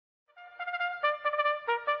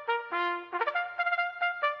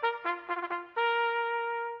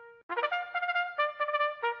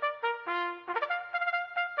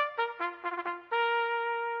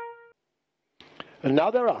And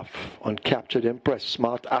now they're off on Captured Empress.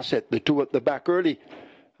 Smart Asset, the two at the back early.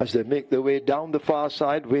 As they make their way down the far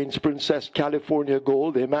side, Wayne's Princess, California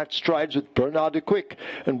Gold. They match strides with Bernard the Quick.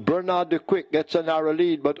 And Bernard the Quick gets a narrow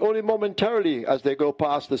lead, but only momentarily as they go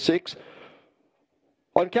past the 6.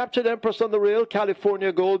 On Captured Empress on the rail,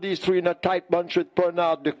 California Gold, these three in a tight bunch with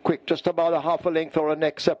Bernard the Quick. Just about a half a length or a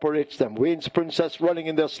neck separates them. Wayne's Princess running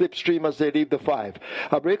in their slipstream as they leave the 5.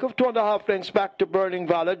 A break of 2.5 lengths back to Burning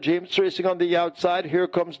Valor. James racing on the outside. Here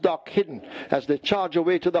comes Doc Hidden. As they charge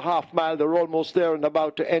away to the half mile, they're almost there and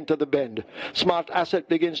about to enter the bend. Smart Asset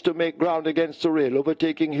begins to make ground against the rail.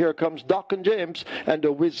 Overtaking, here comes Doc and James, and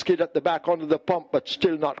a whiz skid at the back onto the pump, but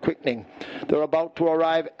still not quickening. They're about to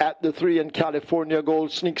arrive at the 3, and California Gold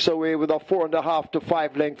sneaks away with a 4.5 to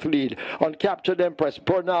 5 length lead. On Captured Empress,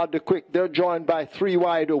 Bernard the Quick, they're joined by 3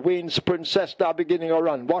 wide. Wayne's Princess now beginning a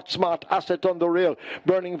run. Watch Smart Asset on the rail.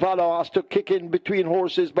 Burning Valor has to kick in between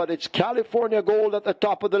horses, but it's California Gold at the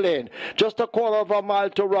top of the lane. Just a quarter of a mile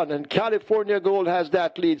to run, and California Gold has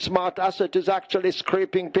that lead. Smart Asset is actually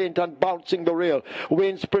scraping paint and bouncing the rail.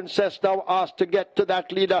 Wayne's Princess now asked to get to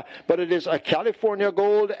that leader, but it is a California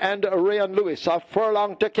Gold and a Reyan Lewis. A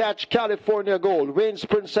furlong to catch California Gold. Wayne's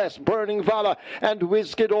Princess, Burning Valor, and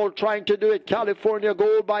Wizkid all trying to do it. California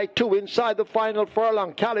Gold by 2 inside the final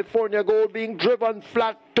furlong. California Gold being driven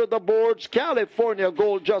flat to the boards. California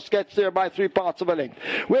Gold just gets there by 3 parts of a length.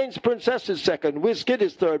 Wayne's Princess is second. Wizkid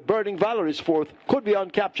is third. Burning Valor is fourth. Could be on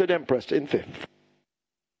Captured Empress in fifth.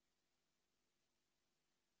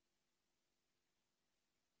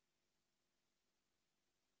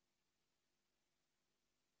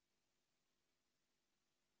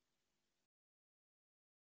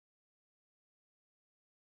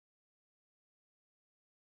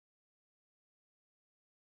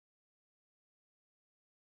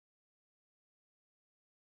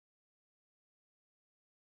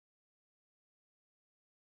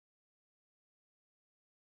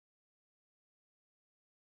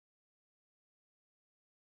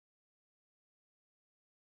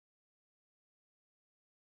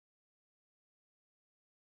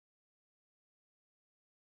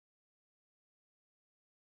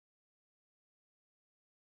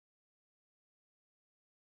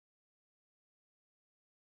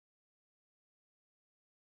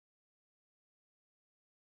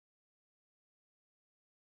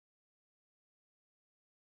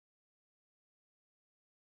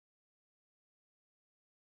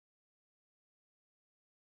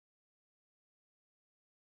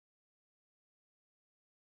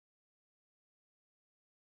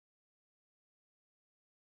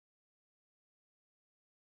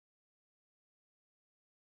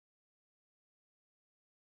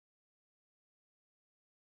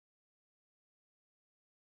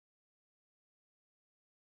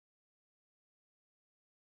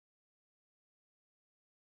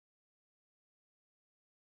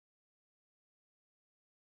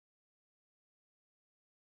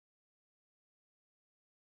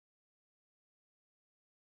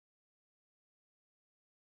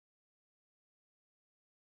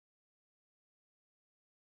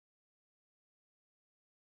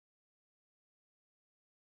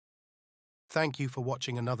 Thank you for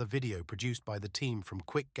watching another video produced by the team from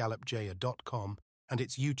QuickGallopJA.com and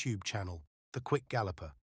its YouTube channel, The Quick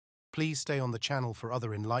Galloper. Please stay on the channel for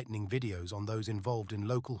other enlightening videos on those involved in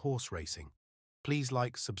local horse racing. Please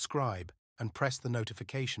like, subscribe, and press the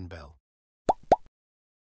notification bell.